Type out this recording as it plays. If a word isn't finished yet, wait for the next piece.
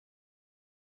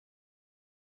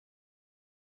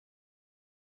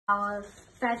Our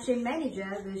fashion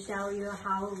manager will show you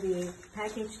how we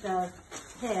package the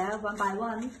hair one by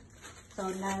one. So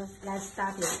now let's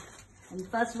start it. And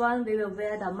first one, we will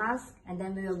wear the mask, and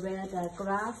then we will wear the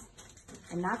gloves.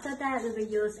 And after that, we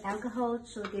will use alcohol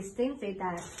to disinfect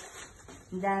that.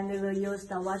 And then we will use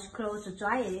the washcloth to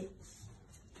dry it.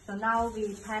 So now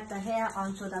we pat the hair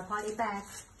onto the poly bag.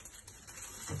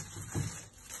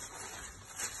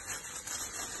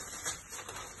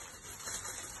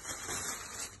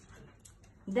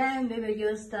 Then we will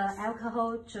use the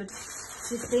alcohol to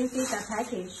disinfect the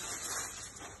package.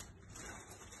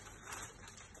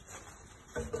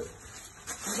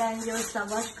 And then use the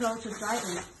washcloth to dry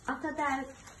it. After that,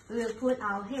 we will put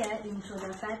our hair into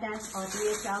the FedEx or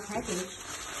DHL package.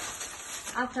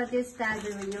 After this step,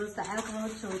 we will use the alcohol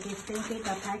to disinfect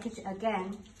the package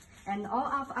again. And all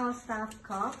of our staff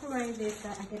cooperate with the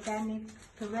academic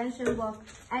prevention work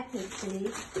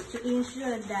actively to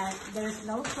ensure that there is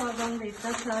no problem with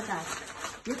the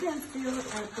product. You can feel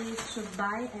free to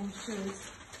buy and choose.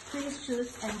 Please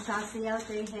choose and trust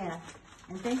CL3 hair.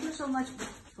 And thank you so much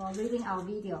for reading our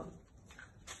video.